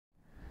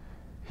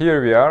Here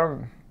we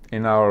are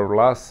in our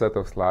last set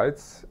of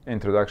slides,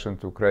 Introduction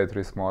to Credit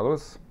Risk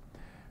Models.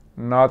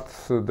 Not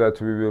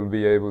that we will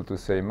be able to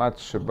say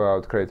much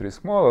about credit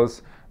risk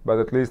models, but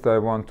at least I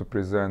want to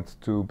present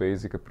two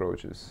basic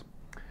approaches.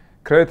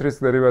 Credit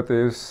risk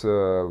derivatives,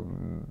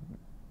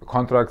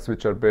 contracts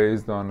which are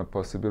based on a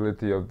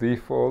possibility of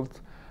default,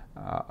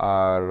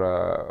 are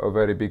a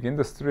very big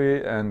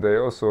industry, and they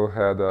also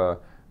had a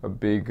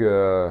big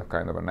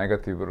kind of a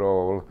negative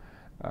role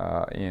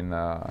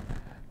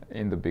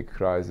in the big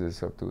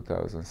crisis of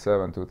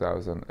 2007,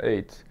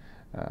 2008,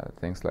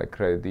 things like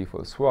credit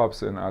default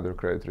swaps and other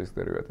credit risk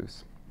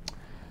derivatives.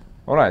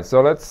 All right,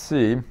 so let's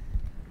see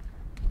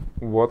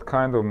what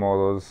kind of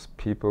models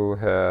people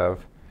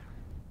have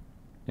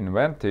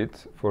invented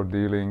for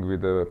dealing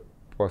with the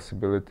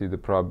possibility, the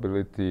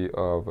probability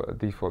of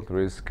default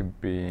risk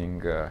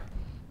being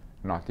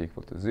not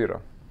equal to zero.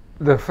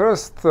 The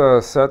first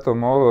set of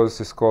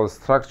models is called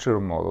structural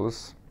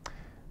models.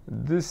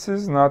 This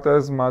is not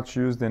as much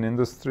used in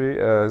industry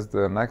as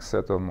the next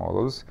set of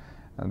models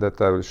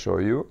that I will show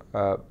you,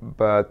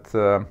 but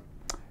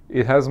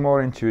it has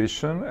more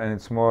intuition and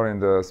it's more in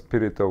the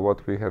spirit of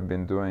what we have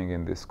been doing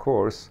in this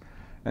course,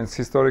 and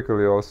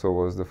historically also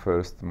was the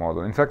first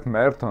model. In fact,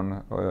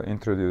 Merton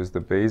introduced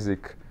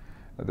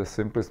the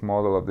simplest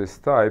model of this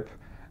type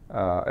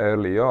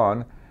early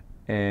on,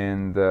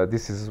 and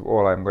this is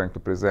all I'm going to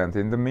present.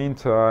 In the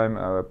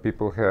meantime,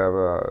 people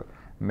have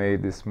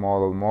made this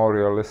model more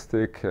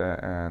realistic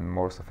and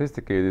more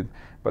sophisticated,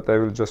 but I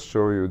will just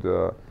show you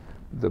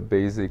the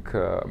basic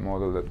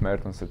model that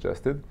Merton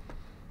suggested.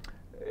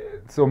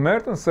 So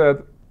Merton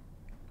said,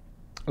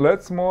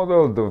 let's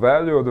model the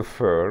value of the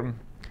firm,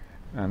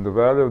 and the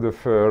value of the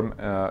firm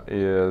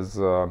is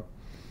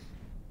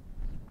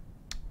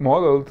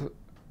modeled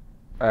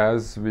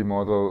as we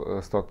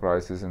model stock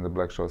prices in the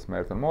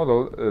Black-Scholes-Merton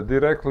model,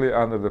 directly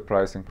under the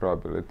pricing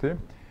probability.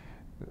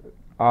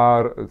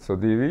 So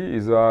dV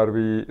is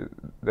RV,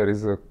 there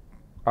is a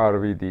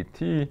RV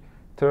dt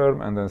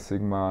term and then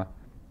sigma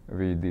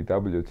V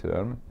dW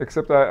term,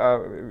 except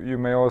you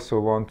may also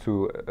want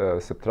to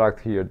subtract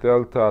here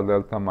delta.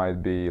 Delta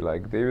might be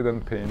like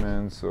dividend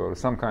payments or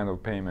some kind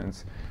of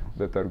payments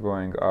that are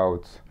going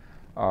out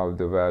of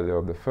the value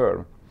of the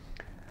firm.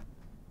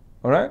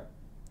 All right?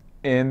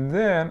 And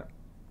then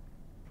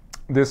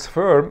this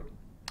firm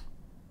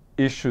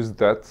issues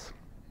debt,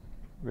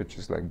 which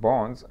is like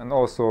bonds, and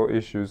also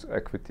issues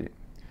equity.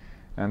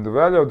 And the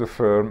value of the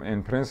firm,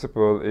 in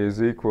principle, is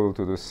equal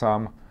to the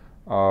sum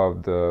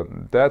of the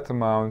debt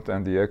amount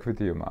and the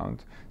equity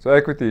amount. So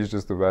equity is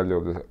just the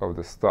value of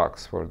the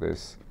stocks for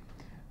this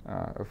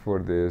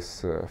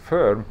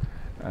firm.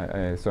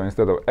 So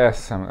instead of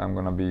S, I'm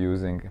going to be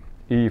using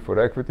E for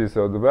equity.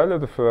 So the value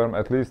of the firm,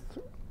 at least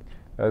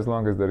as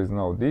long as there is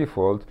no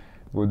default,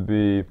 would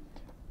be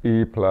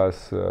E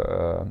plus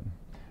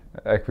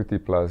equity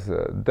plus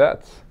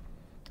debt.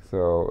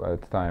 So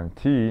at time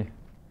t,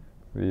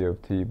 V of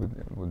t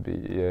would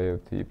be A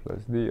of t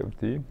plus D of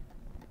t.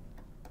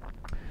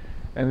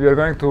 And we are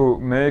going to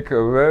make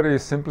a very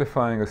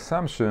simplifying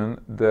assumption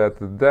that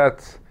the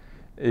debt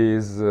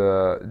is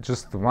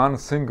just one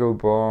single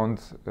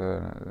bond,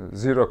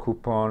 zero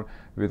coupon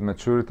with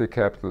maturity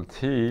capital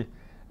T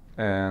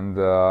and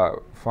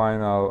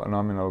final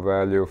nominal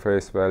value,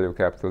 face value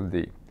capital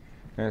D.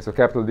 Okay, so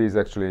capital D is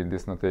actually in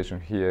this notation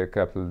here,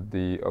 capital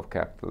D of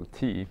capital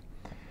T.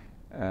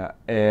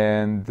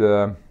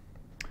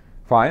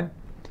 Fine.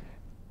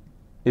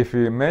 If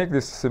we make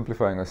this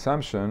simplifying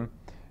assumption,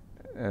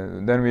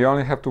 then we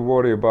only have to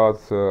worry about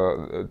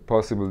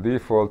possible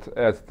default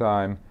at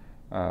time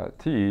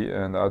t,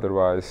 and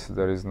otherwise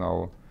there is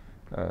no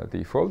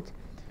default.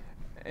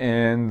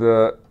 And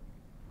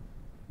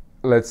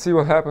let's see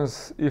what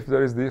happens if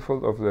there is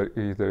default or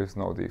if there is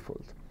no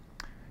default.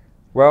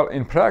 Well,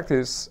 in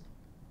practice,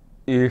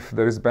 if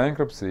there is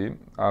bankruptcy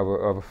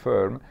of a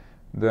firm,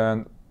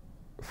 then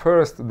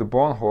first the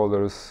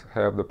bondholders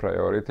have the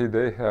priority.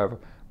 They have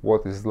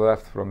what is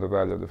left from the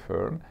value of the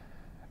firm,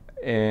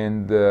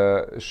 and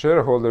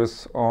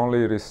shareholders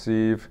only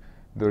receive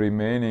the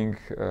remaining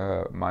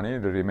money,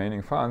 the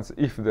remaining funds,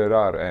 if there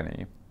are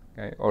any.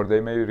 Okay? Or they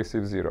may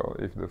receive zero.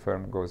 If the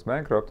firm goes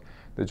bankrupt,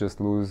 they just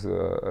lose,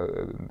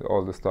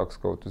 all the stocks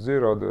go to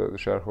zero, the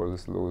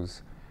shareholders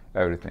lose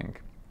everything.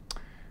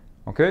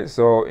 Okay,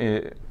 so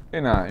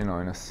in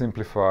a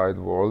simplified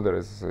world, there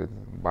is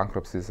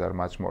bankruptcies are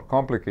much more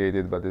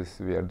complicated, but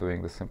we are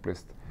doing the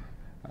simplest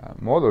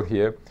model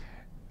here.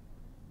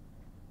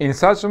 In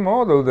such a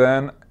model,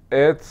 then,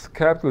 at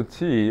capital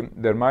T,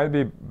 there might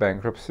be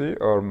bankruptcy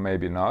or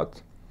maybe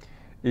not.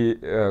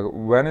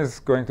 When is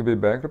going to be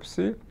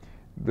bankruptcy?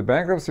 The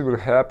bankruptcy will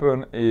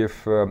happen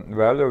if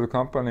value of the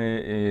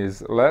company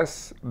is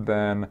less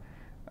than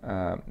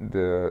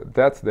the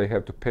debt they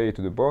have to pay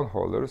to the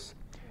bondholders.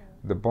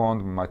 The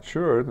bond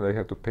matured, they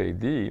have to pay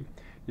D.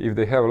 If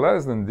they have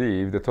less than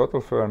D, if the total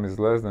firm is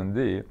less than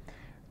D,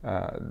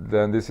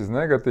 then this is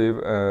negative,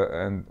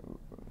 and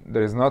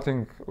there is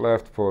nothing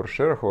left for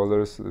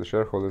shareholders. The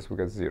shareholders will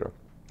get zero.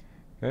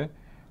 Okay?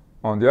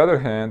 On the other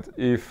hand,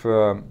 if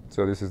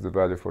so this is the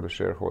value for the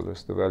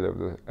shareholders, the value of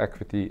the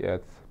equity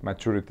at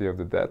maturity of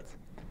the debt.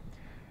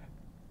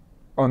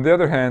 On the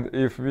other hand,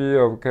 if V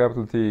of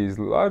capital T is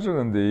larger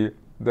than D,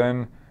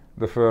 then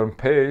the firm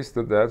pays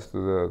the debt to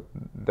the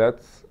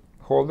debt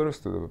holders,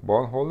 to the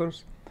bond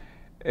holders,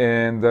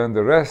 and then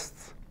the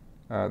rest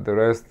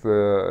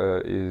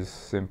is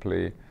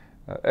simply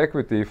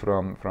equity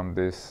from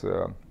this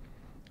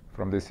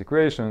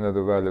equation, that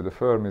the value of the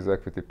firm is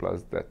equity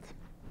plus debt.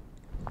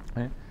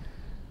 Okay.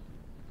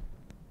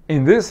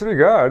 In this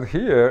regard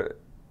here,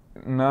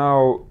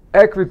 now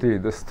equity,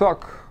 the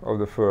stock of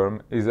the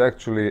firm, is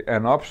actually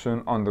an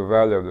option on the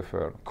value of the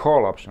firm,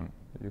 call option.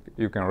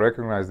 You can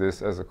recognize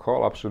this as a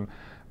call option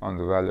on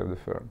the value of the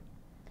firm.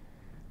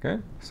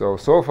 Okay? So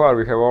far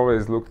we have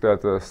always looked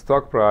at the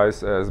stock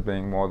price as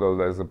being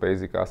modeled as a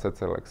basic asset,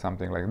 so like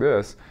something like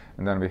this,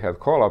 and then we had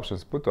call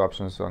options, put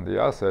options on the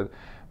asset.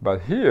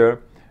 But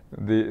here,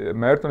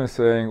 Merton is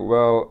saying,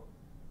 well,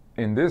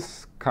 in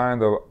this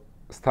kind of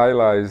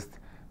stylized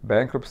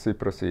bankruptcy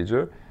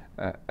procedure,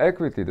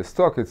 equity, the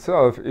stock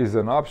itself, is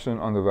an option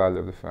on the value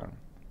of the firm.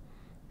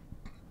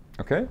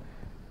 Okay?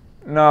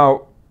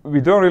 Now,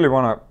 we don't really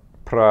want to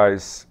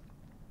price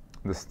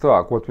the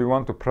stock. What we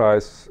want to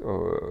price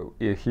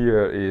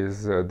here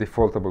is a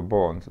defaultable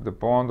bond, the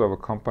bond of a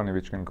company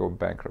which can go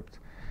bankrupt.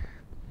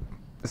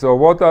 So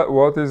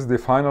what is the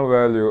final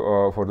value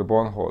for the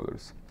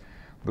bondholders?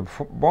 The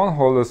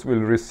bondholders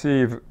will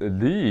receive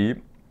D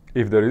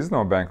if there is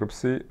no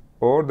bankruptcy,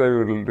 or they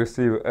will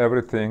receive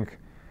everything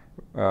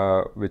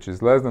which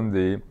is less than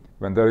D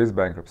when there is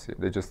bankruptcy.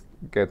 They just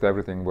get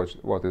everything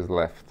what is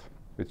left,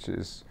 which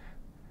is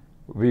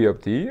V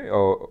of T,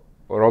 or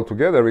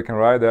altogether we can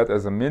write that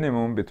as a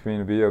minimum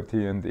between V of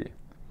T and D.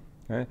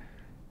 Okay?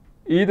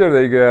 Either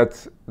they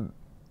get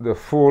the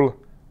full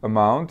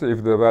amount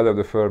if the value of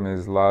the firm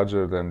is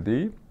larger than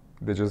D,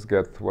 they just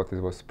get what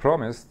was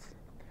promised,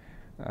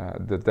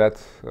 the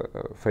debt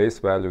face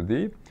value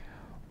D,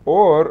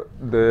 or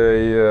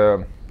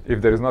they if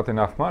there is not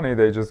enough money,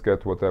 they just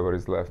get whatever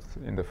is left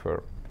in the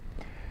firm.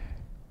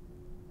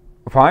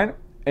 Fine,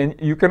 and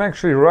you can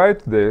actually write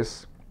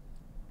this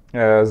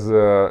as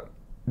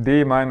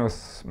D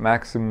minus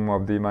maximum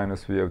of D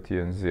minus V of T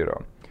and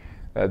 0.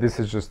 This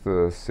is just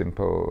a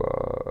simple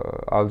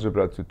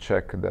algebra to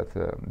check that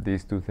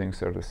these two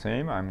things are the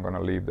same. I'm going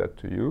to leave that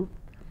to you.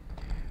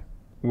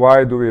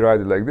 Why do we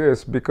write it like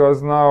this?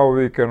 Because now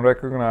we can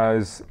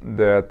recognize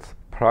that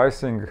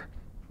pricing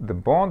the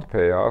bond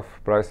payoff,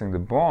 pricing the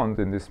bond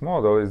in this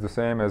model, is the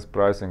same as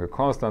pricing a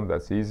constant.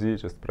 That's easy,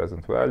 just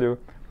present value,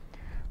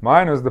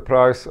 minus the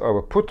price of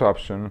a put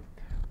option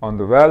on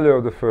the value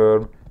of the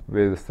firm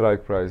with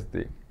strike price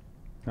D.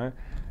 Okay?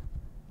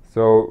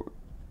 So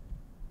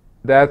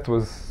that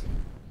was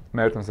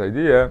Merton's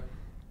idea.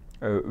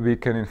 We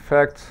can in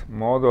fact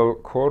model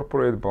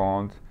corporate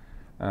bond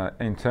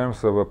in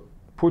terms of a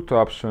put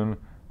option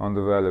on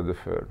the value of the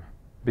firm,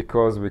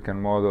 because we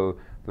can model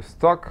the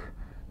stock,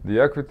 the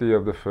equity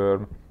of the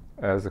firm,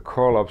 as a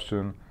call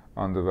option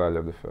on the value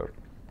of the firm.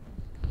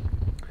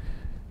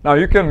 Now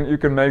you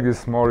can make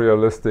this more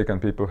realistic, and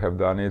people have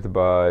done it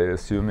by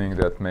assuming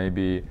that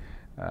maybe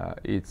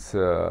it's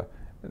the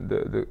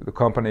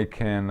company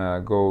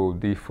can go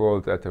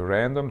default at a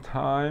random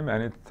time,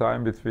 any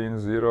time between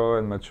 0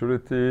 and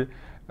maturity.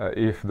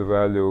 If the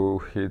value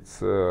hits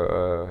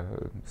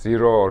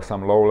 0 or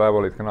some low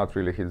level, it cannot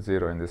really hit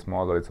 0 in this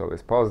model, it's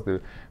always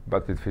positive.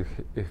 But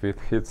if it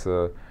hits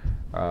a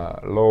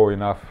low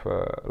enough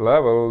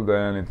level,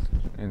 then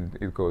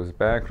it goes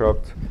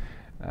bankrupt.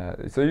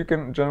 So you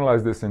can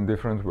generalize this in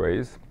different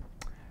ways,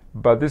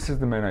 but this is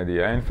the main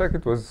idea. In fact,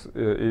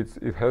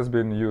 it has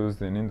been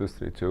used in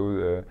industry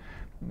too.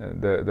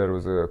 There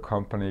was a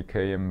company,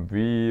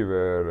 KMV,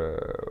 where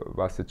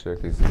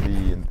Vasicek is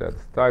V in that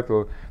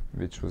title,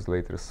 which was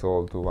later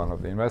sold to one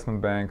of the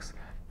investment banks,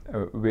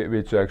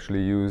 which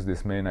actually used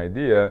this main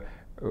idea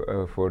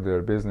for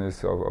their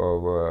business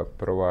of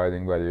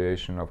providing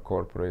valuation of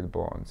corporate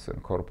bonds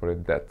and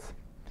corporate debt.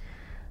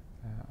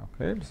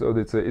 Okay, so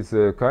it's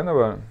a kind of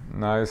a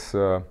nice,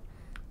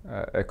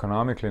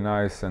 economically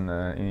nice and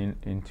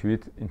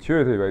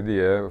intuitive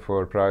idea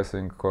for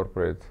pricing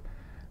corporate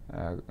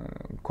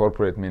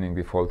meaning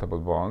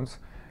defaultable bonds.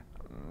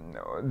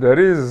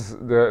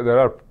 There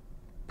are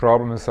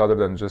problems other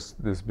than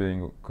just this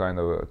being kind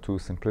of a too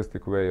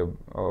simplistic way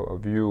of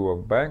view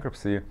of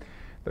bankruptcy.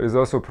 There is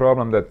also a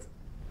problem that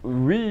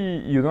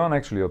you don't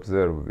actually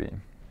observe V.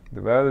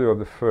 The value of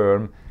the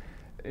firm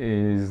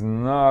is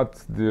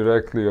not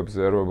directly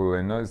observable,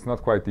 and it's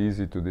not quite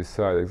easy to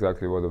decide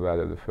exactly what the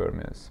value of the firm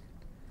is.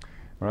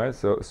 Right?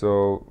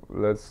 So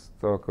let's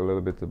talk a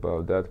little bit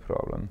about that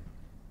problem.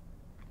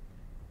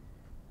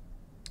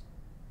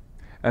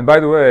 And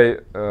by the way,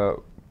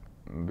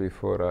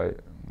 before I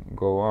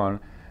go on,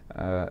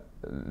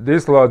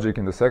 this logic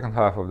in the second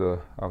half of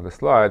the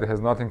slide has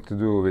nothing to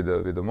do with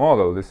the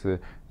model.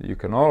 You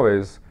can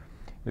always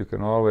you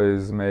can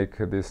always make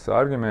this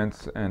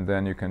argument, and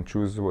then you can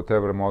choose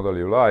whatever model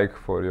you like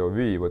for your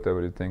V,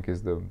 whatever you think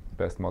is the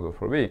best model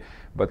for V.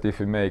 But if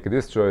we make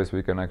this choice,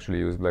 we can actually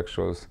use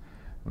Black-Scholes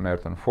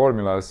Merton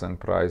formulas and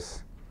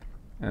price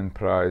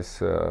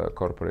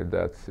incorporate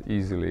that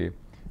easily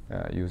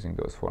using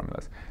those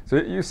formulas. So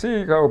you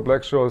see how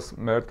Black-Scholes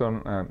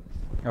Merton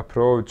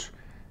approach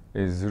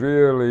is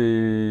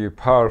really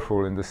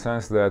powerful in the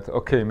sense that,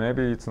 okay,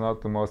 maybe it's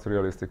not the most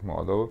realistic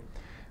model,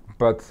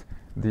 but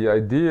the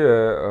idea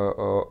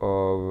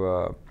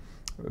of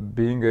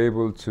being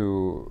able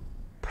to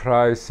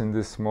price in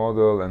this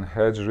model and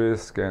hedge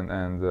risk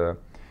and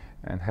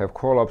have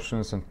call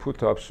options and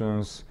put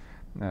options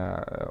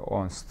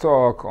on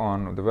stock,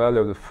 on the value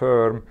of the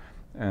firm,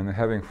 and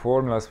having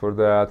formulas for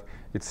that,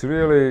 it's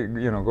really,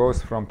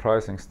 goes from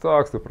pricing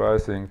stocks to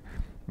pricing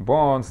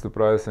bonds to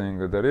pricing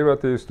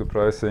derivatives to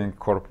pricing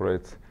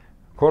corporate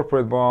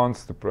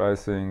bonds to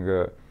pricing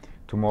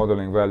to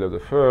modeling value of the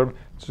firm.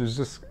 So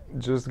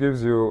just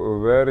gives you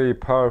a very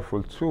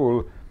powerful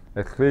tool,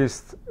 at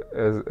least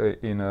as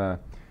in a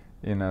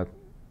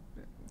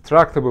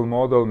tractable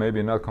model,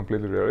 maybe not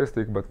completely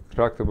realistic, but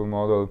tractable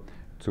model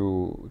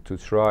to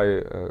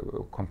try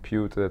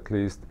compute at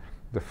least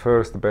the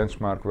first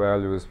benchmark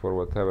values for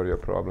whatever your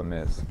problem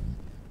is.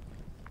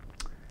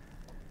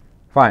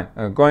 Fine.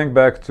 Going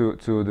back to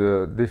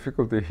the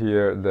difficulty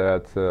here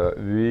that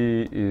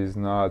V is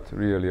not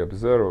really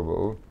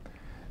observable.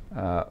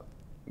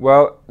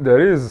 Well, there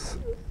is,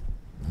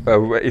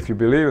 if you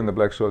believe in the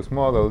Black-Scholes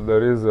model,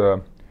 there is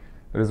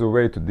a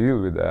way to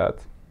deal with that.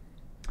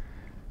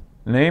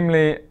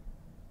 Namely,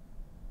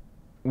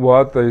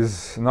 what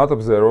is not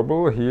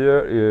observable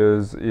here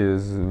is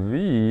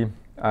V.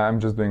 I'm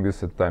just doing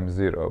this at time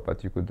 0,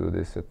 but you could do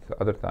this at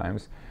other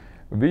times.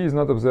 V is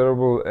not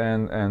observable,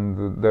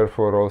 and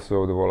therefore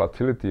also the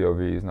volatility of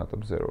V is not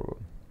observable.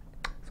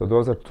 So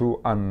those are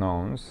two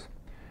unknowns.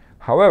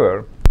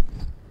 However,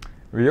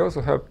 we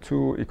also have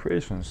two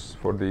equations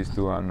for these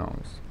two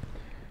unknowns.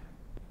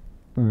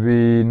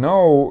 We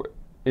know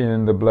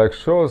in the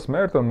Black-Scholes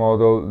Merton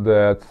model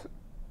that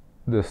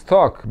the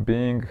stock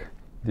being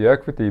the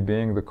equity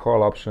being the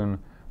call option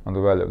on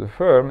the value of the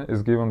firm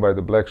is given by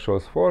the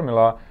Black-Scholes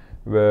formula,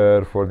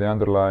 where for the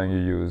underlying you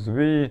use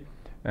V,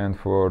 and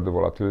for the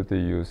volatility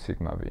you use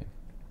sigma V.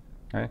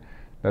 Okay?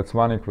 That's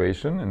one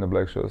equation in the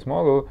Black-Scholes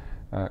model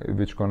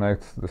which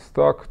connects the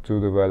stock to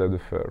the value of the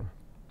firm.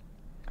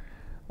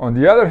 On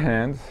the other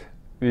hand,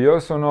 we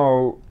also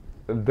know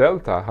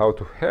delta, how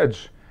to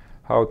hedge,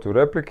 how to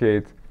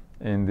replicate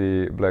in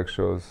the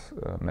Black-Scholes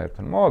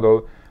Merton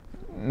model.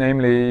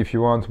 Namely, if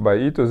you want by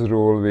Ito's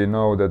rule, we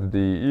know that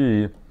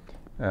dE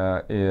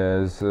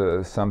is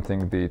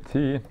something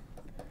dt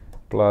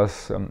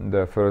plus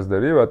the first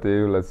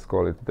derivative, let's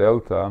call it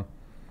delta,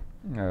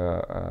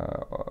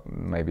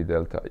 maybe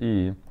delta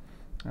E,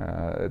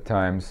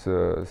 times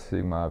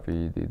sigma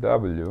V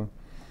dW,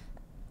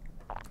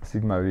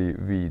 sigma V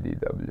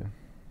dW.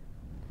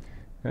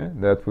 Okay?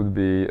 That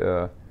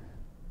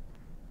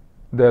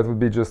would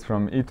be just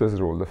from Ito's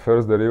rule, the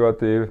first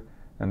derivative,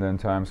 and then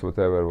times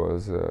whatever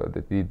was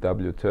the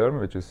dW term,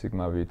 which is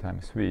sigma V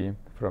times V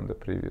from the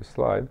previous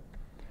slide.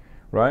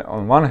 Right?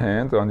 On one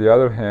hand, on the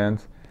other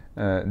hand,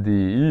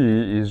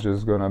 dE is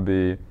just going to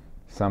be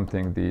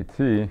something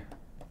dt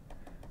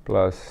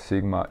plus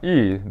sigma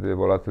E, the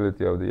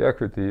volatility of the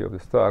equity of the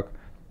stock,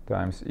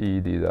 times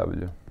E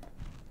dW.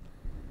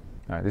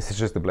 This is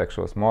just the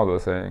Black-Scholes model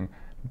saying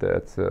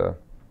that,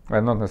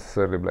 well, not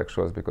necessarily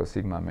Black-Scholes because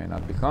sigma may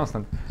not be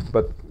constant,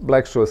 but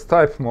Black-Scholes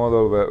type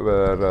model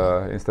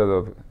where instead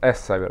of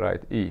S I will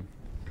write E.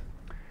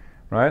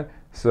 Right?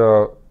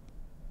 So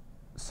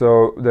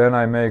then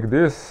I make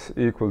this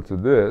equal to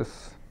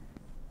this.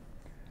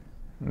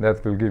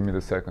 That will give me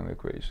the second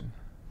equation.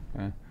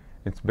 Okay?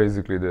 It's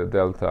basically the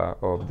delta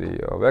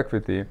of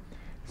equity.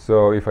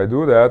 So if I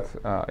do that,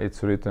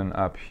 it's written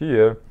up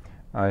here.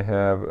 I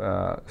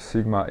have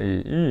sigma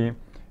EE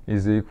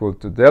is equal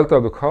to delta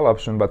of the call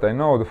option, but I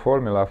know the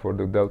formula for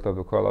the delta of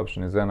the call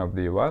option is n of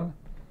d1.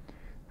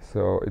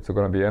 So it's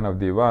going to be n of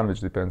d1,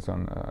 which depends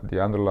on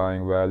the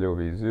underlying value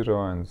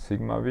v0 and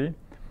sigma v,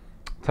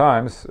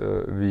 times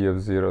v of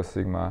 0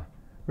 sigma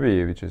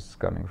v, which is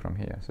coming from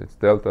here. So it's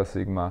delta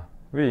sigma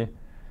v.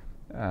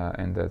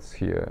 And that's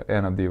here.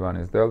 N of d1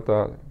 is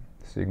delta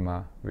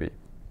sigma v.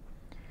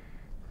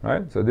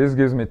 Right? So this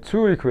gives me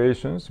two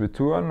equations with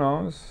two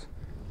unknowns.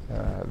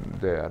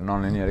 They are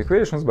nonlinear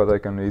equations, but I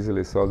can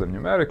easily solve them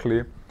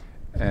numerically.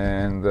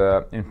 And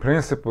in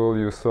principle,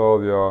 you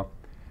solve your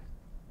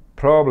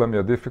problem,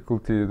 your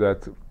difficulty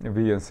that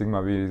V and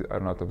sigma V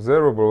are not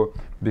observable,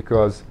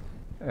 because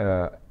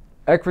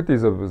equity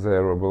is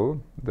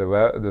observable, the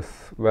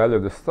value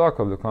of the stock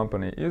of the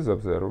company is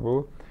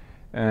observable.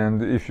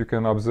 And if you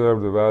can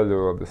observe the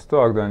value of the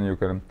stock, then you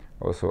can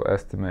also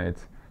estimate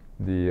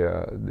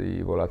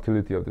the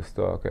volatility of the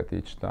stock at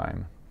each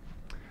time.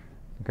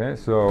 Okay,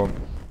 so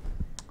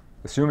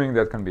assuming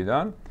that can be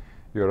done,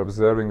 you're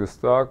observing the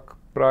stock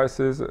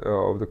prices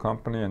of the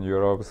company, and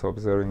you're also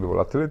observing the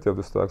volatility of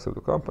the stocks of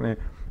the company,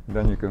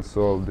 then you can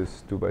solve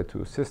this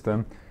 2x2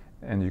 system,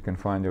 and you can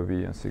find your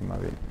V and sigma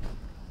V.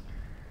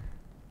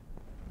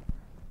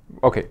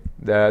 Okay,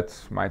 that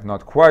might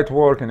not quite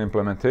work in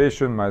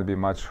implementation, might be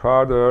much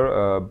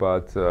harder,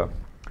 but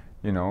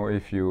you know,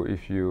 if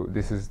you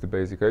this is the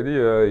basic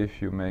idea.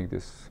 If you make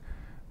this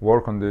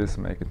work on this,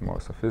 make it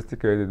more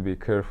sophisticated, be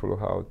careful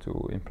how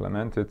to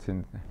implement it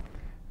in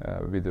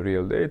with the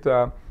real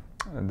data,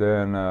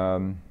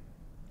 then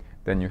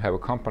you have a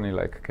company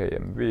like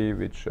KMV,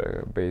 which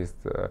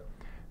based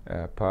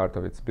part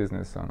of its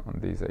business on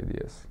these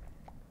ideas.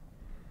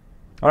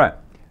 All right,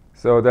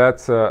 so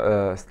that's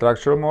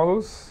structural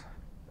models,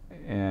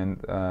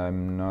 and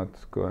I'm not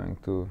going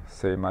to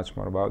say much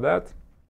more about that.